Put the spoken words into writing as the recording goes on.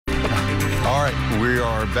We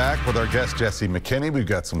are back with our guest, Jessie McKinney. We've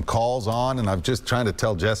got some calls on, and I'm just trying to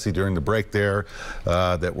tell Jessie during the break there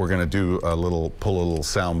that we're going to do pull a little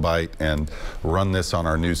sound bite and run this on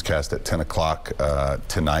our newscast at 10 o'clock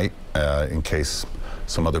tonight in case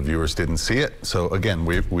some other viewers didn't see it. So again,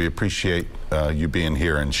 we appreciate you being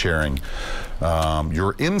here and sharing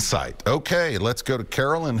your insight. Okay, let's go to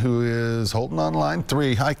Carolyn, who is holding on line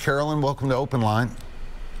 3. Hi, Carolyn. Welcome to Open Line.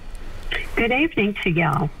 Good evening to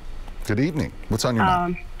y'all. Good evening. What's on your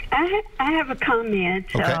mind? I have a comment.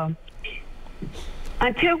 Okay.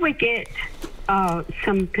 Until we get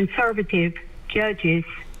some conservative judges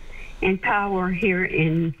in power here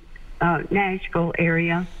in Nashville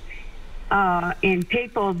area, and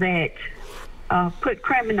people that put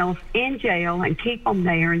criminals in jail and keep them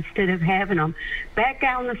there instead of having them back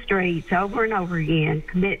out on the streets over and over again,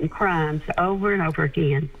 committing crimes over and over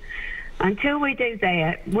again. Until we do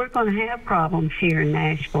that, we're going to have problems here in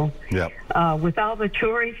Nashville. Yep. With all the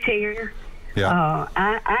tourists here, yep.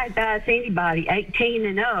 I advise anybody 18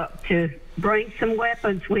 and up to bring some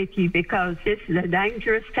weapons with you because this is a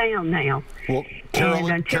dangerous town now. Well,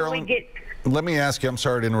 Carolyn, let me ask you, I'm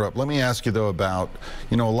sorry to interrupt. Let me ask you, though, about,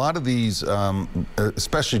 a lot of these,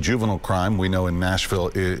 especially juvenile crime, we know in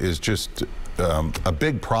Nashville is just a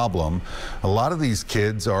big problem. A lot of these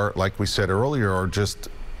kids are, like we said earlier, are just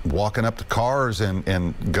walking up to cars,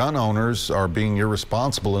 and gun owners are being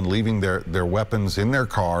irresponsible and leaving their weapons in their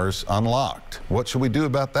cars unlocked. What should we do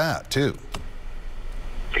about that, too?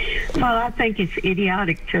 Well, I think it's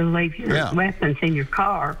idiotic to leave your weapons in your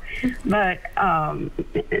car, but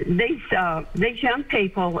these young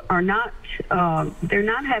people are not, they're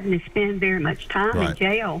not having to spend very much time in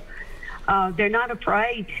jail. They're not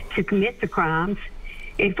afraid to commit the crimes.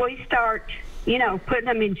 If we start putting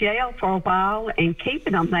them in jail for a while and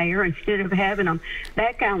keeping them there instead of having them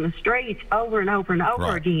back out on the streets over and over and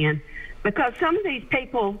over again. Because some of these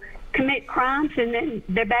people commit crimes and then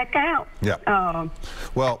they're back out. Yeah.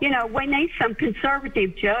 Well, we need some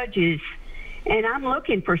conservative judges, and I'm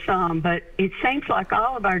looking for some, but it seems like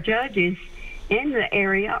all of our judges in the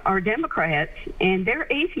area are Democrats, and they're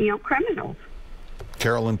easy on criminals.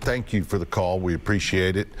 Carolyn, thank you for the call. We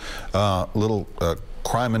appreciate it. Little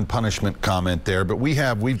crime and punishment comment there, but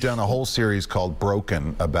we've done a whole series called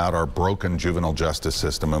Broken about our broken juvenile justice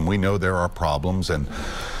system, and we know there are problems, and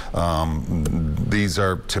these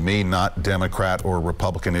are, to me, not Democrat or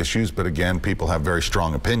Republican issues, but again, people have very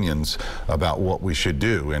strong opinions about what we should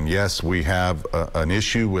do. And yes, we have an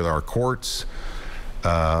issue with our courts,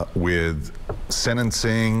 with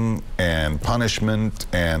sentencing and punishment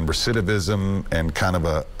and recidivism, and kind of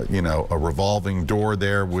a revolving door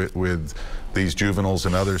there with these juveniles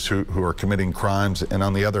and others who are committing crimes. And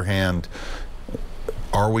on the other hand,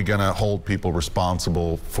 are we going to hold people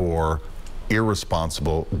responsible for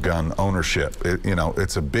irresponsible gun ownership?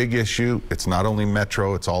 It's a big issue. It's not only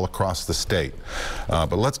Metro, it's all across the state.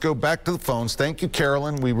 But let's go back to the phones. Thank you,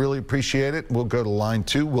 Carolyn. We really appreciate it. We'll go to line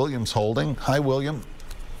 2. William's holding. Hi, William.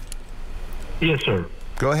 Yes, sir.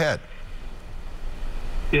 Go ahead.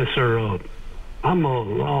 Yes, sir. I'm a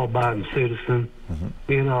law-abiding citizen,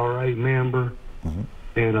 NRA member,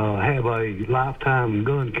 and have a lifetime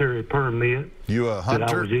gun carry permit. You a hunter?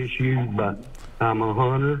 That I was issued by. I'm a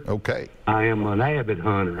hunter. Okay. I am an avid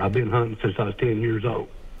hunter. I've been hunting since I was 10 years old.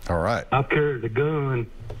 All right. I've carried a gun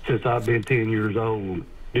since I've been 10 years old,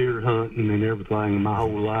 deer hunting and everything my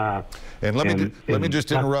whole life. And let me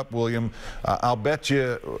just interrupt, William. I'll bet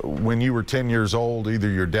you when you were 10 years old, either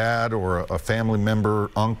your dad or a family member,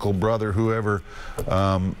 uncle, brother, whoever,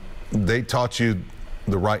 they taught you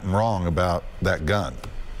the right and wrong about that gun.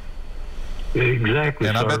 Exactly,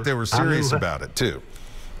 and sir. I bet they were serious about it, too.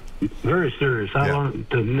 Very serious. I learned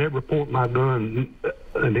to never point my gun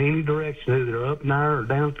in any direction, either up in the air or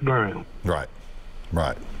down to the ground. Right,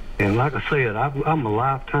 right. And like I said, I'm a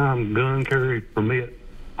lifetime gun carry permit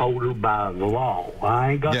holder by the law.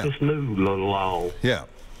 I ain't got this new little law. Yeah.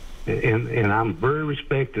 And I'm very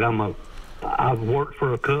respected. I've worked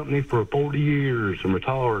for a company for 40 years. I'm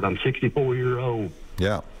retired. I'm 64 years old.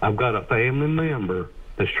 Yeah. I've got a family member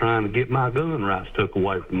that's trying to get my gun rights took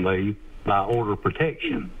away from me by order of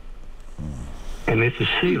protection. And this is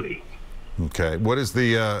silly. Okay. What's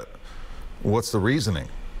the reasoning?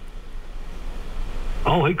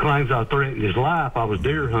 Oh, he claims I threatened his life. I was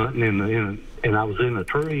deer hunting and I was in a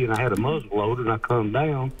tree and I had a muzzle loader and I come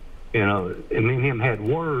down and me and him had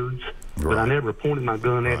words, but I never pointed my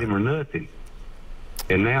gun at him or nothing.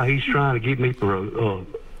 And now he's trying to get me for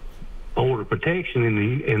order protection,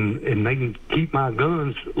 and they can keep my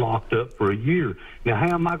guns locked up for a year. Now,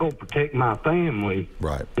 how am I going to protect my family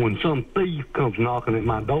when some thief comes knocking at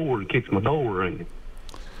my door and kicks my door in?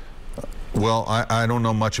 Well, I don't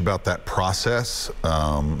know much about that process,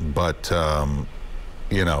 but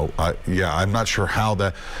you know, yeah, I'm not sure how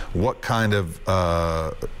what kind of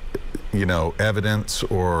you know, evidence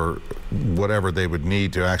or whatever they would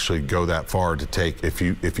need to actually go that far to take, if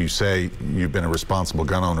you say you've been a responsible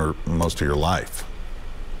gun owner most of your life.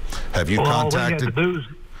 Have you contacted?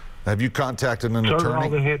 Have you contacted an attorney? All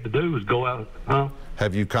they had to do was go out. Huh?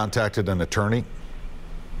 Have you contacted an attorney?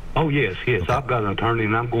 Oh yes. Okay. I've got an attorney,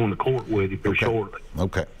 and I'm going to court with him for shortly.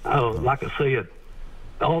 Okay. Like I said,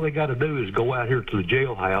 all they got to do is go out here to the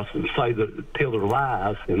jailhouse and tell their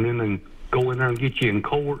lies, and then they go in there and get you in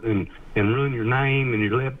court and ruin your name and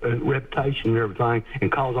your reputation and everything,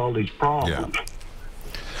 and cause all these problems. Yeah.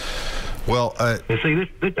 Well, and see,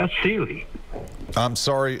 that's silly. I'm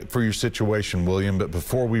sorry for your situation, William, but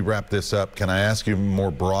before we wrap this up, can I ask you a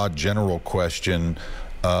more broad, general question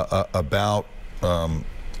about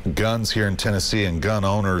guns here in Tennessee and gun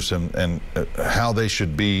owners and how they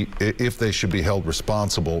should be, if they should be held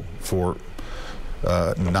responsible for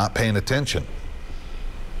not paying attention?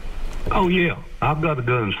 Oh yeah, I've got a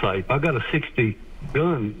gun safe. I got a 60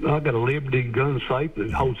 gun. I got a Liberty gun safe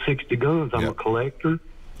that holds 60 guns. I'm a collector.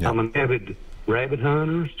 I'm an avid rabbit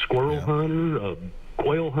hunter, squirrel hunter,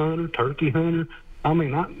 quail hunter, turkey hunter. I mean,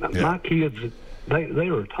 my kids, they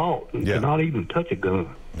were taught to not even touch a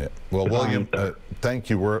gun. Yeah. Well, William, thank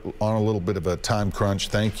you. We're on a little bit of a time crunch.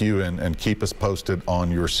 Thank you, and keep us posted on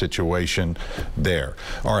your situation there.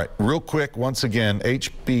 All right, real quick, once again,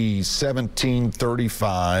 HB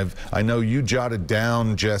 1735. I know you jotted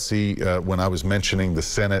down, Jesse, when I was mentioning the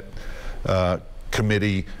Senate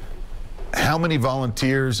committee. How many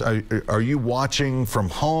volunteers are you watching from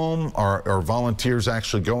home? Are volunteers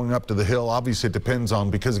actually going up to the Hill? Obviously, it depends on,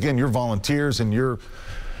 because again, you're volunteers and you're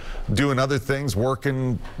doing other things,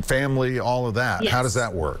 working, family, all of that. Yes. How does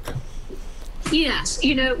that work? Yes,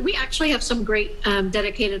 you know, we actually have some great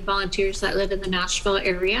dedicated volunteers that live in the Nashville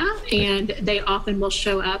area, and they often will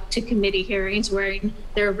show up to committee hearings wearing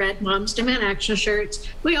their red Moms Demand Action shirts.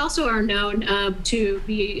 We also are known to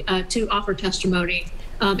offer testimony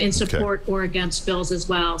in support or against bills as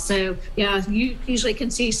well. So yeah, you usually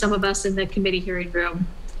can see some of us in the committee hearing room.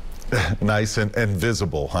 Nice and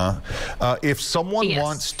visible, huh? If someone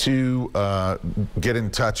wants to get in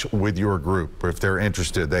touch with your group, or if they're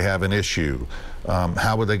interested, they have an issue,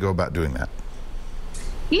 how would they go about doing that?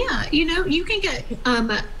 Yeah, you know, you can get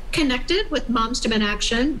connected with Moms Demand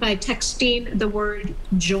Action by texting the word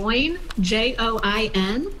JOIN,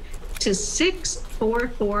 J-O-I-N, to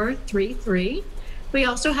 64433. We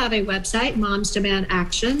also have a website,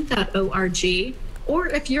 momsdemandaction.org. Or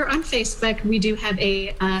if you're on Facebook, we do have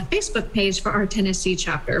a Facebook page for our Tennessee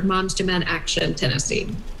chapter, Moms Demand Action Tennessee.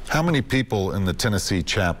 How many people in the Tennessee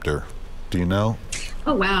chapter? Do you know?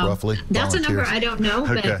 Oh, wow. Roughly? That's a number I don't know,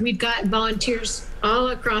 but we've got volunteers all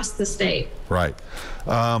across the state. Right.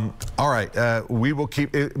 All right. We will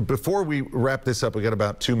keep it. Before we wrap this up, we got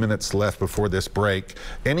about 2 minutes left before this break.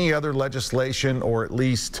 Any other legislation or at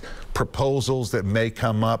least proposals that may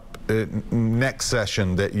come up next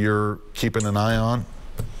session that you're keeping an eye on?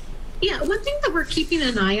 Yeah, one thing that we're keeping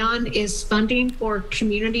an eye on is funding for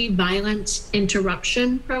community violence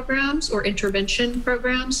interruption programs or intervention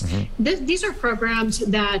programs. These are programs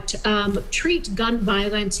that treat gun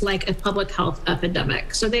violence like a public health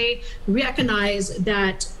epidemic. So they recognize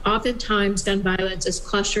that oftentimes gun violence is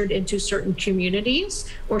clustered into certain communities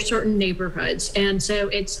or certain neighborhoods. And so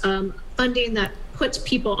it's funding that puts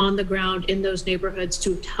people on the ground in those neighborhoods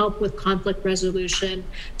to help with conflict resolution,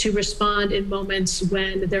 to respond in moments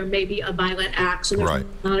when there may be a violent act, so there's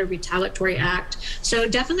not a retaliatory act. So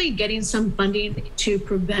definitely getting some funding to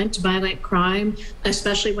prevent violent crime,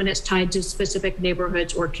 especially when it's tied to specific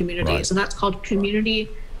neighborhoods or communities. And that's called community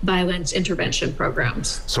violence intervention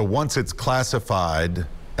programs. So once it's classified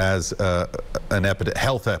as an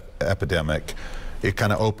health epidemic, it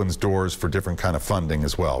kind of opens doors for different kind of funding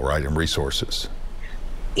as well, right, and resources.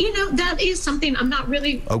 You know, that is something I'm not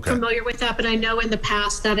really familiar with that, but I know in the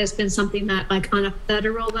past that has been something that, like, on a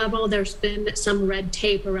federal level, there's been some red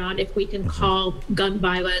tape around if we can call gun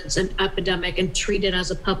violence an epidemic and treat it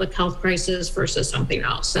as a public health crisis versus something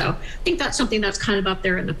else. So I think that's something that's kind of up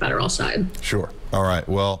there in the federal side. Sure. All right.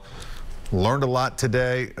 Well, learned a lot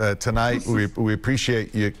today, tonight. We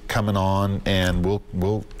appreciate you coming on, and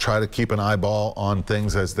we'll try to keep an eyeball on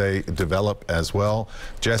things as they develop as well.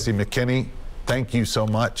 Jessie McKinney, thank you so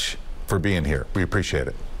much for being here. We appreciate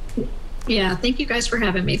it. Yeah, thank you guys for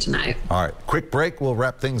having me tonight. All right, quick break. We'll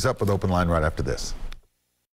wrap things up with Open Line right after this.